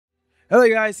Hello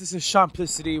guys, this is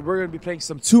Simplicity. We're going to be playing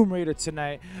some Tomb Raider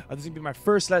tonight. This is going to be my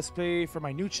first Let's Play for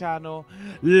my new channel.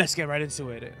 Let's get right into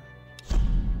it.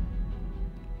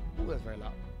 Ooh, that's very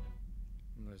loud.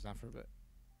 I'm going to down for a bit.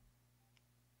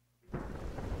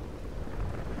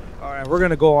 Alright, we're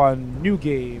going to go on new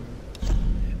game.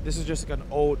 This is just like an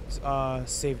old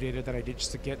save data that I did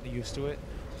just to get used to it.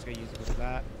 Just get used to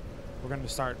that. We're going to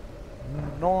start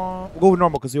we'll go with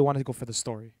normal because we want to go for the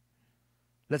story.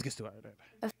 Let's get started.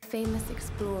 A famous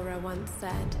explorer once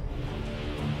said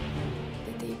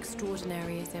that the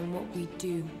extraordinary is in what we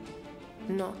do,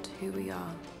 not who we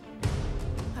are.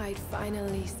 I'd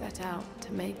finally set out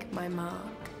to make my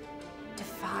mark, to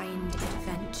find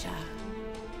adventure.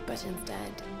 But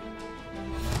instead,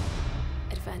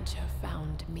 adventure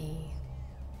found me.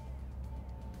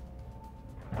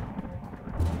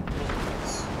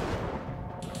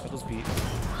 Those beats.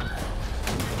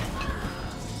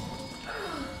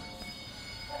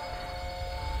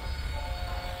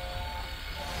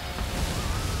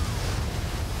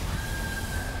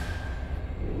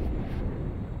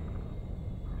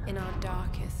 In our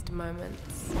darkest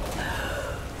moments,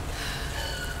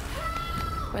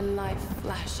 when life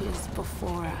flashes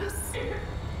before us,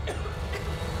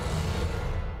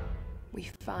 we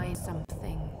find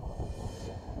something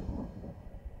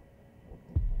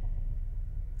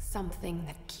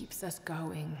that keeps us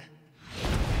going.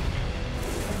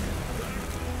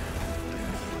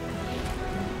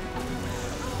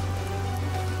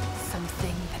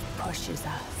 Something that pushes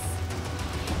us.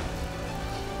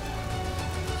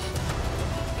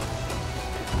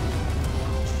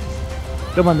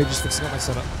 Don't mind me just fixing up my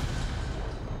setup.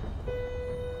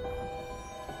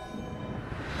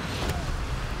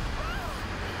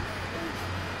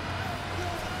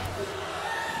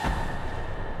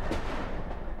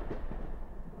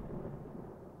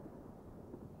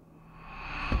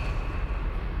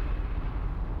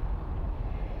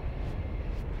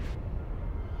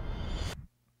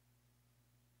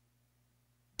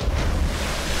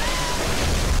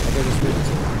 Okay, just wait.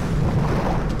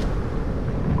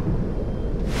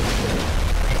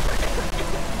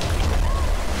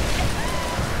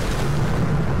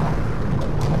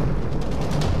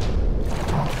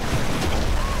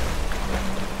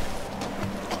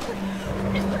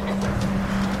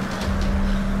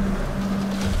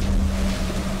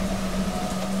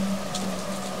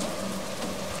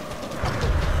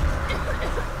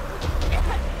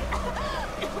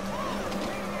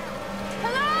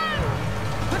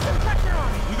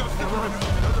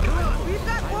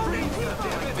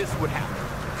 This would happen.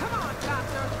 Come on,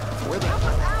 Doctor. Where the Help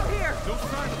us out here. No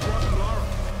sign of Rocky Lara.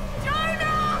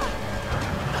 Jonah!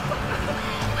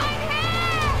 I'm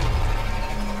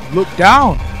here! Look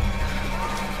down.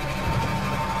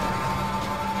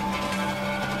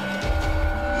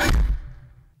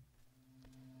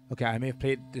 Okay, I may have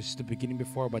played this at the beginning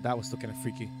before, but that was still kind of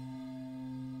freaky.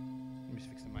 Let me just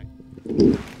fix the mic.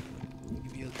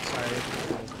 Sorry, I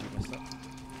messed up.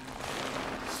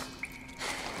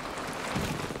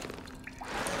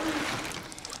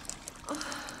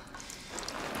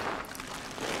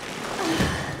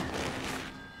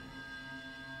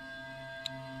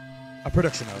 A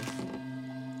production of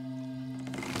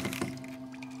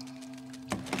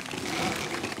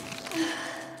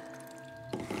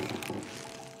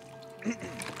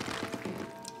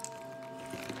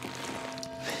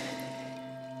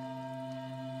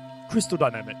Crystal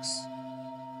Dynamics.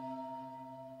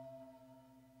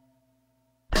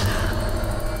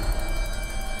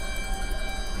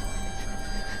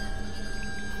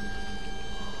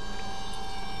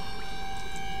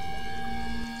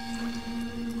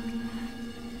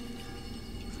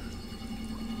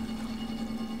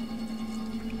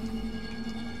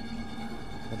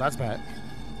 Well, that's bad.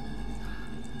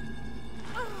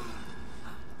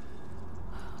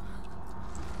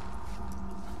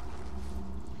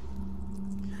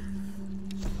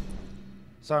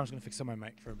 Sorry, I'm just gonna fix up my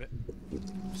mic for a bit.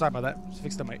 Sorry about that. Just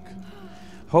fix the mic.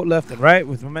 Hold left and right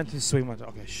with momentum swing.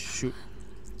 Okay, shoot.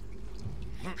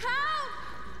 Help!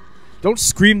 Don't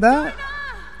scream that.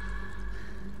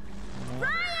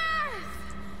 Okay.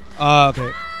 Help!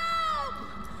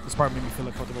 This part made me feel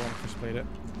uncomfortable when I first played it.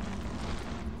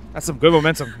 That's some good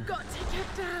momentum. Got to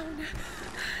get down.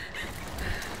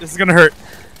 This is gonna hurt.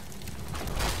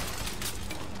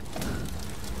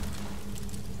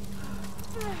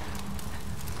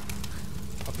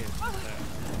 Okay.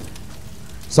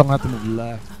 So I'm gonna have to move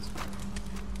left.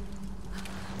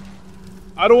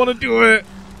 I don't want to do it.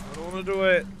 I don't want to do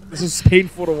it. This is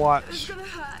painful to watch. It's gonna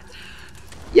hurt.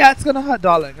 Yeah, it's gonna hurt,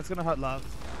 darling. It's gonna hurt, love.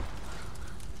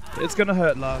 It's gonna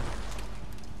hurt, love.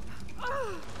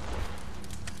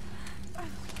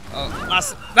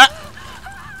 That.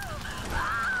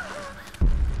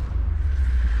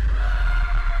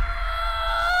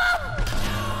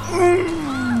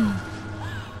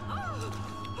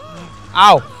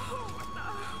 Ow.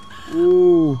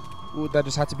 Ooh. Ooh, that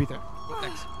just had to be there. What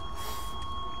next?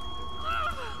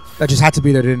 That just had to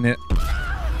be there, didn't it?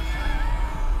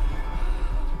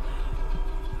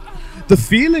 The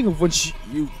feeling of when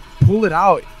you pull it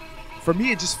out, for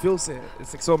me, it just feels it.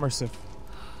 It's like so immersive.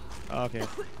 Okay.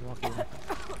 Walking.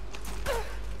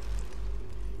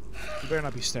 You better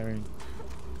not be staring.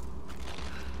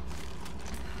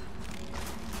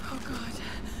 Oh God.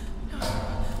 No. No.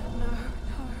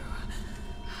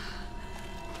 No.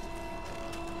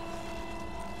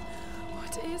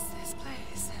 What is this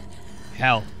place?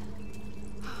 Hell.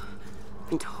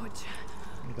 Torture.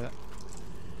 Need that.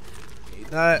 Need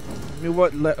that. I mean,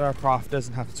 what LARA CROFT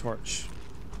doesn't have a torch?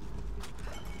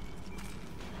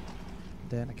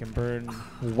 Then I can burn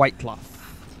white cloth.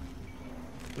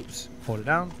 Oops. Hold it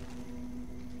down.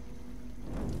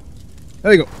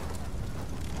 There you go.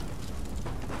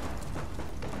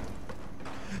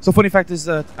 So funny fact is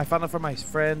that I found out from my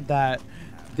friend that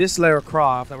this LARA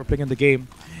CROFT that we're playing in the game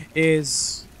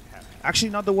is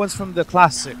actually not the ones from the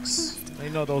classics. You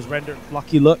know, those rendered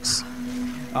blocky looks.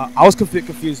 I was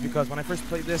confused because when I first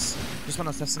played this, just when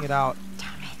I was testing it out,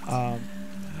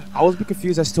 I was a bit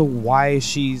confused as to why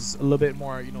she's a little bit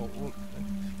more, you know,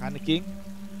 panicking.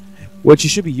 When she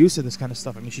should be used to this kind of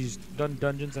stuff. I mean, she's done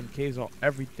dungeons and caves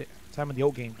every time in the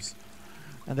old games.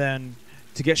 And then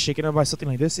to get shaken up by something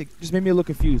like this, it just made me a little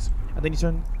confused. And then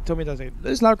you tell me that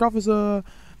this LARA CROFT is a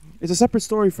separate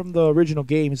story from the original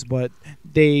games, but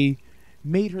they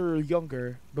made her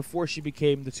younger before she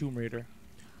became the Tomb Raider.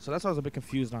 So that's what I was a bit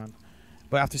confused on.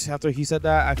 But after he said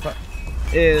that, I thought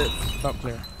it felt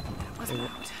clear. What's What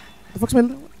out? the fuck's my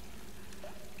little?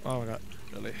 Oh my god,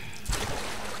 really?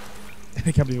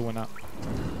 I can't believe it went out.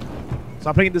 So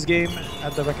I'm playing this game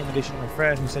at the recommendation of my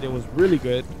friend who said it was really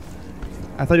good.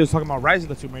 I thought he was talking about Rise of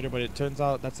the Tomb Raider, but it turns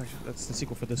out that's the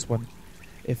sequel for this one.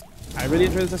 If I really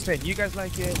enjoy this fan, you guys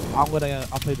like it, I'll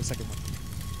play the second one.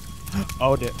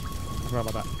 Oh dear, I forgot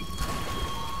about that.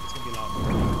 It's gonna be loud.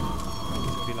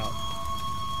 It's gonna be loud.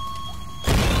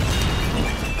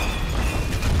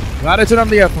 Gotta turn on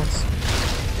the earphones.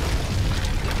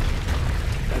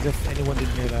 As if anyone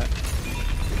didn't hear that.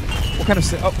 What kind of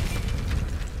oh.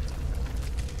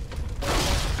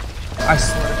 I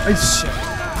swear to shit.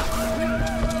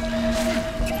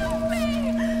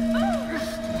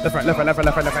 Left, right, left, right, left, right,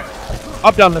 left, right, left, right.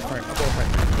 Up, down, left, right. Up, left, right.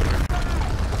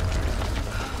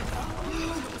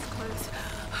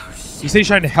 You say you're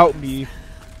trying to help me.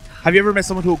 Have you ever met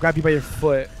someone who will grab you by your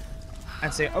foot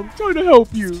and say, I'm trying to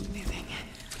help you?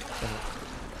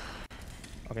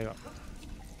 Okay, go.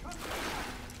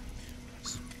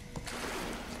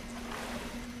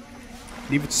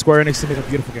 Leave it square next to make a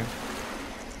beautiful game.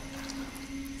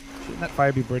 Shouldn't that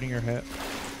fire be burning your head?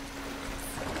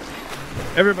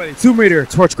 Everybody, Tomb Raider,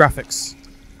 torch graphics.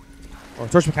 Or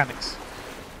torch mechanics.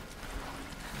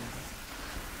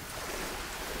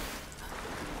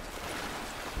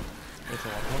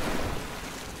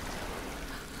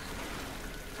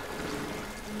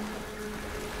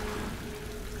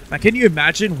 Now, can you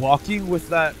imagine walking with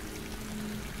that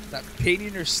pain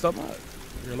in your stomach?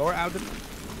 Your lower abdomen?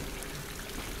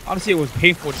 Honestly, it was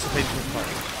painful just to play this part.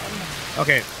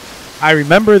 Okay, I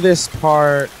remember this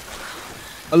part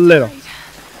a little. Need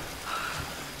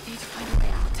to find a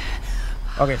way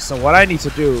out. Okay, so what I need to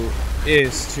do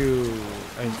is to,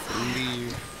 I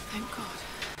believe, Thank God.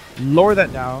 lower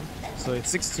that down so it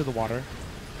sinks to the water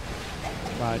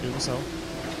by doing so.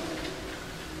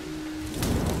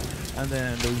 And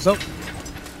then doing so. What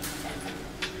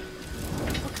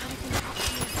kind of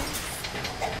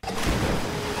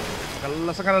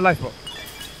thing? Some kind of lifeboat.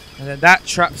 And then that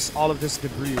traps all of this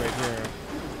debris right here.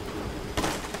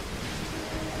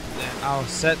 Then I'll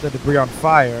set the debris on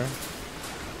fire.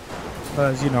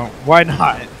 Because, you know, why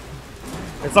not?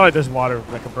 It's not like there's water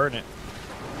that can burn it.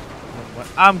 And what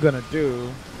I'm gonna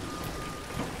do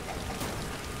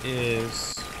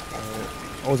is...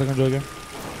 what was I gonna do again?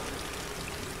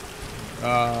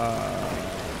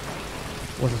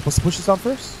 Was I supposed to push this on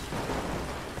first?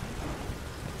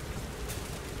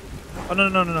 Oh, no.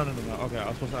 Okay, I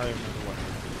was supposed to, I remember what.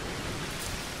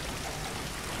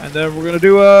 And then we're gonna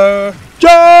do a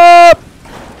jump!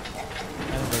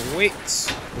 And the weight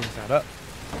brings that up.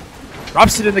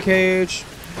 Drops it in the cage.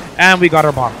 And we got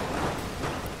our bottom.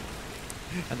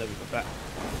 And then we go back.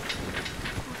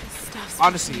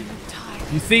 Honestly,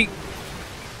 you think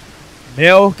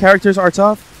male characters are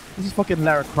tough? This is fucking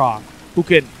LARA CROFT, who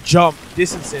can jump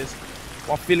distances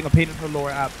while feeling a pain in her lower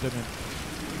abdomen.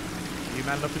 Are you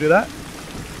man enough to do that?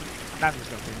 Nah, I'm just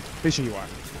joking. Pretty sure you are.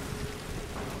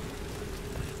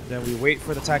 Then we wait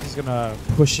for the tank. He's gonna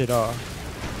push it off.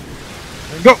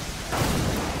 And go!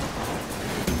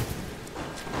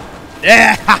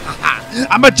 Yeah!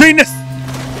 I'm a genius!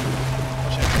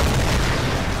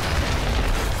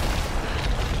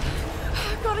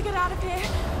 Gotta get out of here.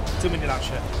 2 minute out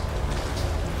shit.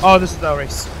 Oh, this is the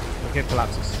race. The game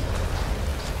collapses.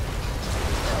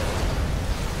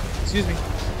 Excuse me.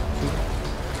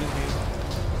 Excuse me.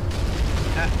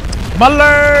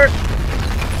 Muller!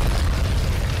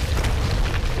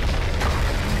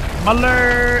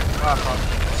 Muller! Oh, fuck.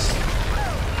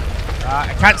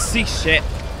 I can't see shit.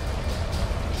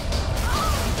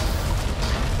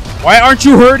 Why aren't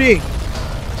you hurting?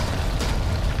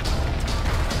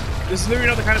 This is literally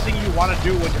not the kind of thing you want to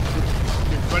do when you're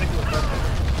running through a circle.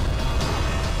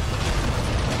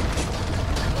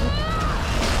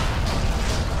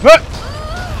 Look!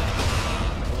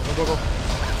 Go, go, go.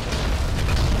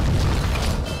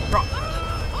 Drop.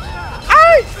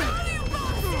 Ay!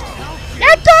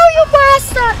 Let go, you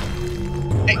bastard!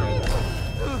 Hey.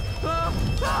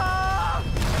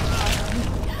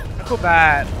 I feel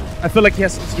bad. I feel like he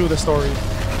has something to do with the story.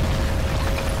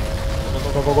 Go,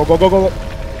 go, go, go, go, go, go, go.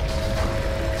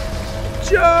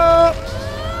 Jump!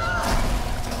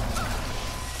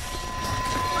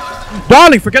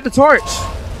 Darling, forget the torch!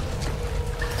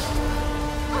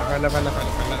 Left, right, left, right,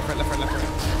 left, right, left, right, left, right, left, right.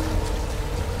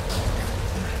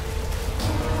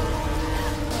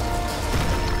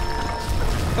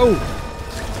 Oh!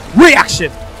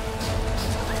 Reaction!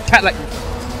 Cat like.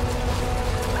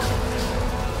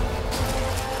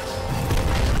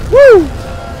 Woo!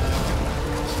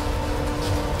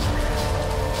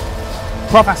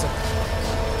 Professor.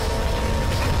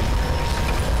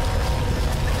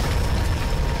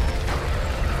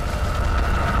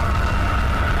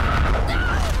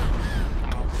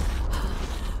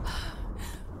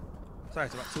 Sorry,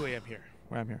 it's about 2 a.m. here,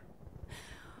 where I'm here.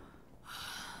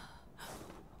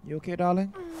 You okay,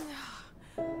 darling?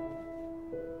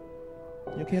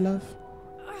 You okay, love?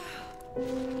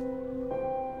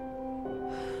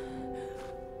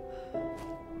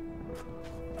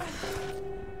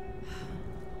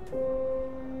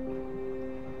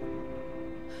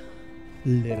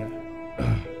 Later.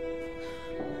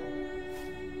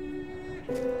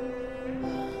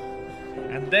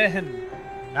 And then,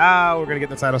 now we're gonna get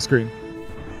the title screen.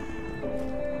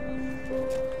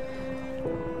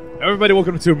 Everybody,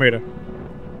 welcome to Tomb Raider.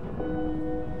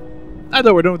 I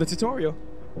thought we're done with the tutorial.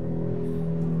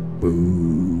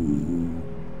 Boo.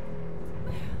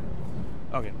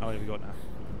 Okay, now we go now.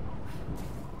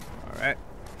 Alright.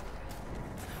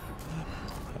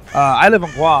 I live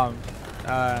in Guam.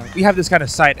 We have this kind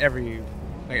of site every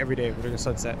day during the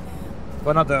sunset.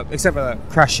 But not the, except for the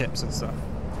crash ships and stuff.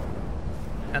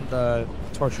 And the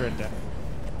torture and death.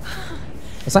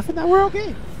 Aside from that, we're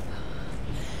okay.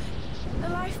 The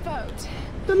lifeboat.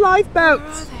 The lifeboat! Where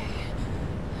are they?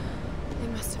 They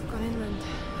must have gone inland.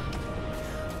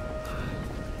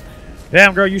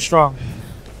 Damn, girl, you strong.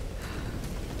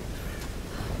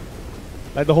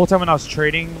 Like the whole time when I was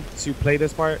training to play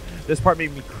this part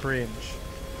made me cringe.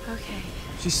 Okay.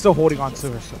 She's still holding on to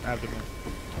her abdomen.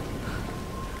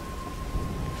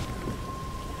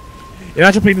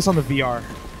 Imagine playing this on the VR.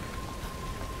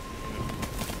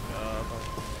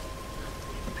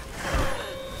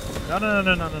 No.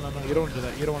 You don't want to do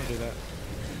that. You don't want to do that.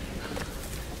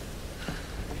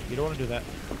 You don't want to do that.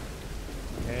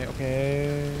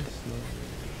 Okay. Slow.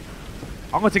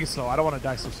 I'm going to take it slow. I don't want to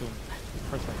die so soon.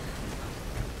 First one.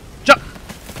 Jump!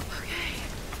 Okay.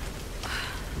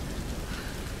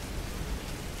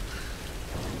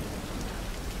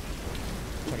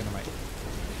 Checking the mic.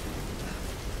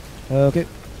 Okay.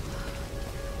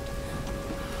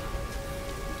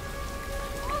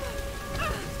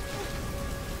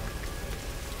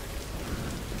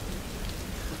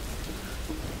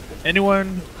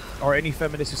 Anyone or any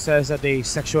feminist who says that they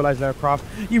sexualize Lara Croft,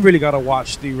 you really gotta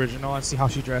watch the original and see how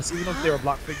she dressed. Even though they were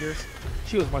block figures,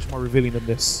 she was much more revealing than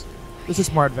this. This is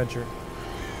Smart Adventure.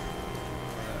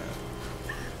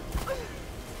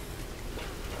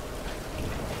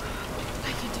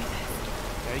 I can do this.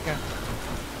 Yeah, you can.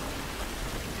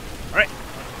 Alright.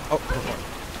 Oh, go for it.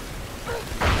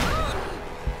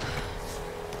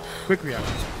 Quick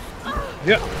reaction.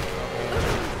 Yeah.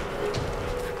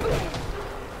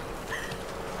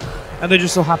 And there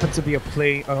just so happened to be a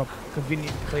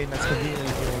convenient plane that's conveniently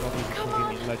here with all these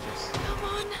convenient ledges. Come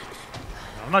on. No,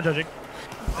 I'm not judging.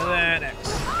 And then X. I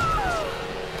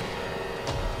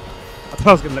thought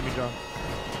I was gonna let me draw.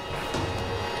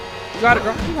 You got it,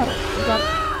 bro. You got it. You got it.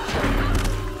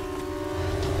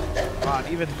 God,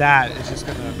 even that is just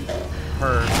gonna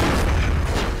hurt.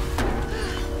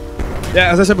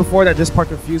 Yeah, as I said before, that this part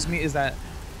confused me is that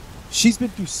she's been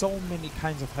through so many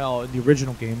kinds of hell in the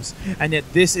original games, and yet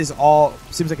this is all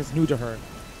seems like it's new to her.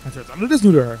 And so it's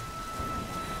new to her.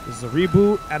 This is a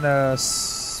reboot and a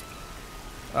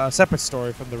separate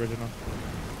story from the original.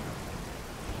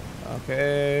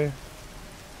 Okay.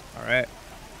 All right.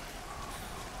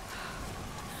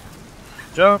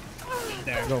 Jump.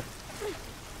 There you go.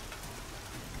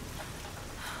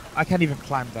 I can't even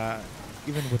climb that,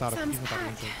 even without an angel.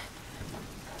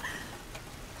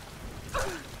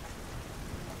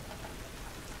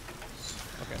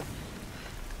 Okay.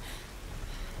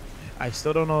 I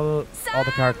still don't know all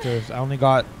the characters. I only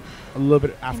got a little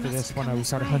bit after this when we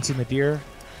started hunting the deer,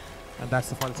 and that's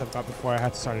the farthest I've got before I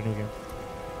had to start a new game.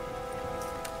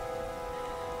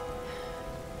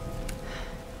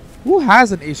 Who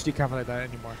has an HD camera like that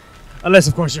anymore? Unless,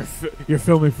 of course, you're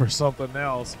filming for something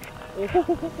else.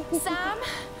 Sam?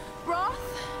 Roth?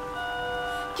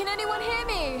 Can anyone hear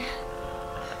me?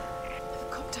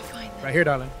 I've got to find them. Right here,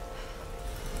 darling.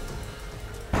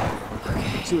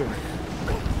 Okay. To it.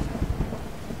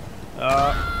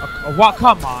 What?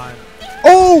 Come on.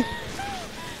 Oh!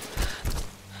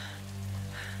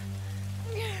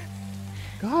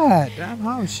 God damn,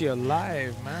 how is she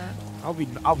alive, man? I'll be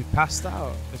passed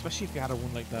out, especially if you had a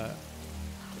wound like that.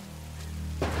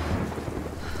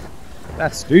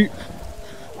 That's deep.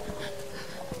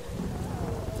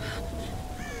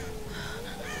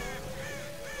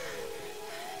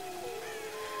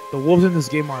 The wolves in this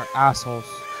game are assholes.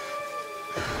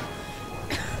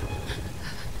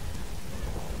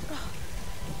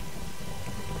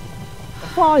 A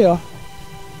fire.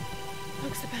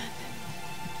 Looks abandoned.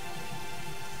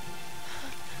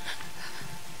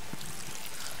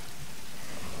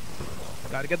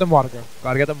 Gotta get them water, girl.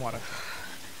 Gotta get them water.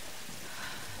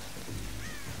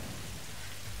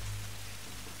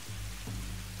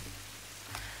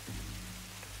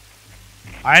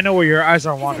 I know where your eyes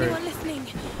are wandering. Is anyone listening?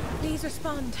 Please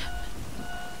respond.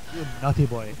 You naughty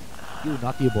boy. You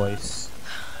naughty boys.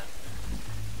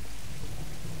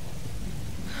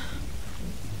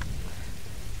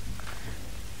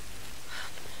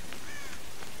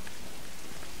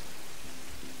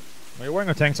 Well, you're wearing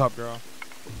a tank top, girl.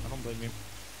 I don't blame you.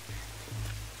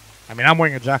 I mean, I'm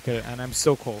wearing a jacket and I'm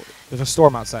still cold. There's a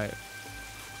storm outside.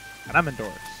 And I'm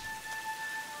indoors.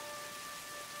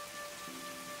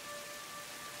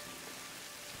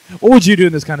 What would you do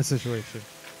in this kind of situation?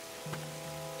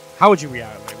 How would you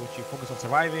react? Like, would you focus on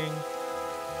surviving?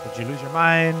 Would you lose your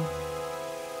mind?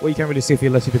 Well, you can't really see if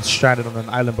unless you've been stranded on an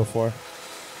island before.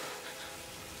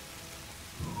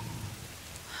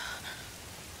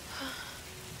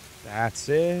 That's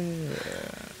it.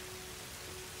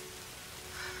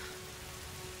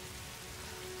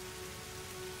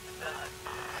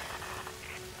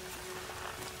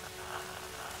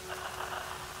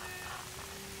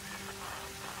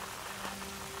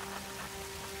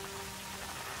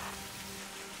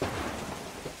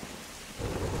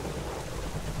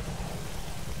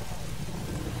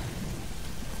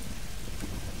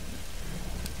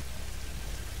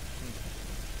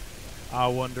 I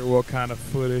wonder what kind of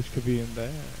footage could be in there.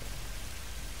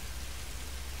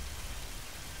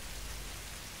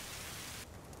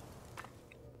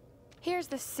 Here's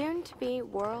the soon-to-be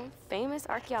world-famous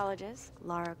archaeologist,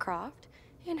 Lara Croft,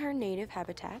 in her native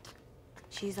habitat.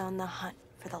 She's on the hunt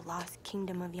for the lost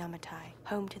kingdom of Yamatai,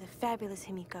 home to the fabulous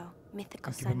Himiko,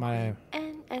 mythical sun queen,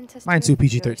 and ancestor mine's too of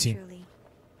yours PG-13. truly.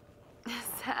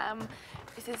 Sam,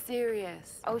 this is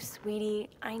serious. Oh, sweetie,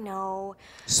 I know.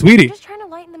 Sweetie. I'm just trying to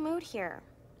lighten the mood here.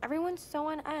 Everyone's so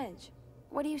on edge.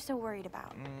 What are you so worried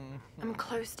about? I'm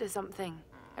close to something.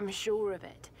 I'm sure of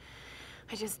it.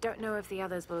 I just don't know if the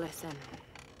others will listen.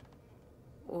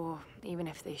 Or even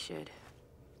if they should.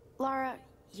 Lara,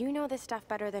 you know this stuff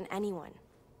better than anyone.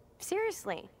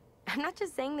 Seriously, I'm not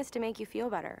just saying this to make you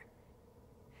feel better.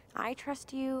 I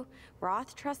trust you,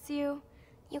 Roth trusts you.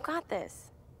 You got this.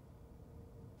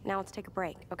 Now let's take a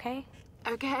break, okay?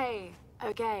 Okay,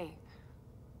 okay.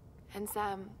 And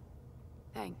Sam,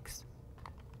 thanks.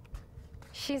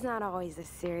 She's not always this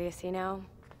serious, you know?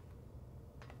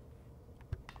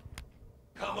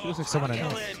 She looks like someone I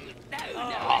know.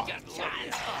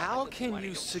 How can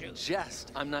you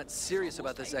suggest I'm not serious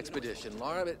about this expedition,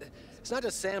 Lara? It's not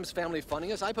just Sam's family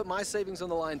funding us. I put my savings on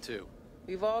the line, too.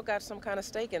 We've all got some kind of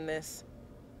stake in this.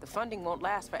 The funding won't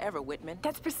last forever, Whitman.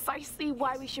 That's precisely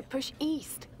why we should push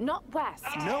east, not west.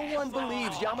 No one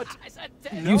believes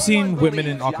Yamatai. You've seen Whitman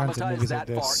in all kinds of movies like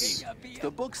this. The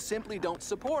books simply don't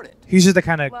support it. He's just the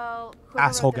kind of Well,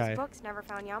 asshole whoever wrote guy. those books never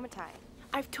found Yamatai.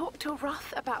 I've talked to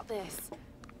Roth about this.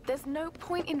 There's no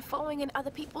point in following in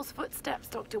other people's footsteps,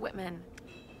 Dr. Whitman.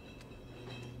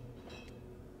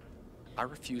 I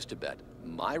refuse to bet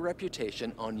my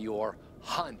reputation on your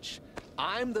hunch.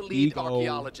 I'm the lead Ego.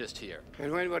 archaeologist here.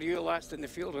 And when were you last in the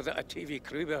field without a TV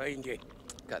crew behind you?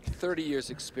 Got 30 years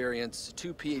experience,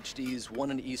 2 PhDs,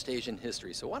 1 in East Asian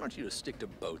history. So why don't you just stick to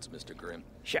boats, Mr. Grimm?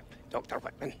 Ship, Dr.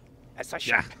 Whitman. It's a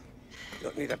ship.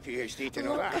 Don't need a PhD to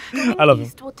know that. I love him.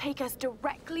 East will take us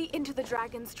directly into the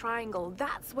Dragon's Triangle.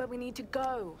 That's where we need to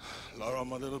go. Lara,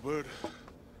 my little bird.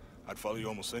 I'd follow you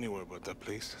almost anywhere, but that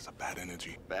place has a bad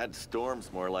energy. Bad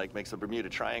storms, more like, makes the Bermuda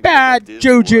Triangle. Bad look like Disney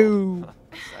juju. World.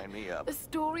 Sign me up. The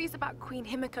stories about Queen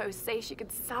Himiko say she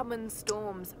could summon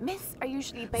storms. Myths are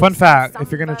usually based Fun on fact, some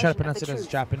if you're gonna try to version of pronounce the it as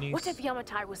truth. Japanese, What if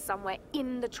Yamatai was somewhere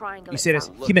in the triangle you say this,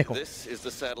 itself? Look, Himiko. this is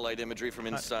the satellite imagery from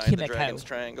inside the Himiko. Dragon's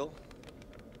Triangle.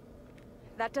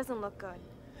 That doesn't look good.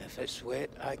 If it's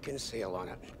wet, I can sail on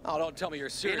it. Oh, don't tell me you're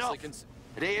seriously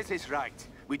Reyes is right.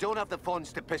 We don't have the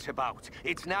funds to piss about.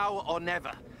 It's now or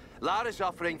never. Lara's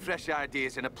offering fresh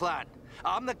ideas and a plan.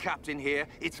 I'm the captain here.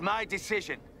 It's my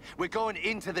decision. We're going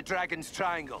into the Dragon's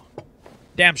Triangle.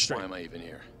 Damn Why straight. am I even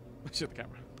here? Shoot the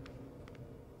camera.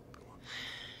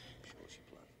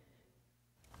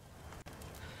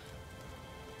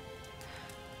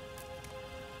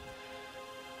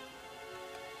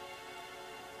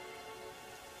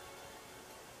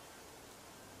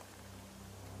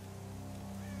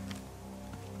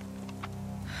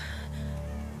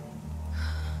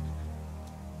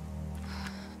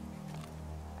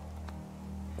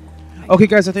 Okay,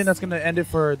 guys, I think that's going to end it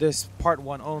for this part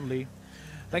 1 only.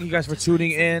 Thank you guys for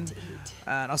tuning in,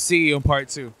 and I'll see you in part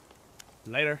 2.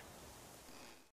 Later.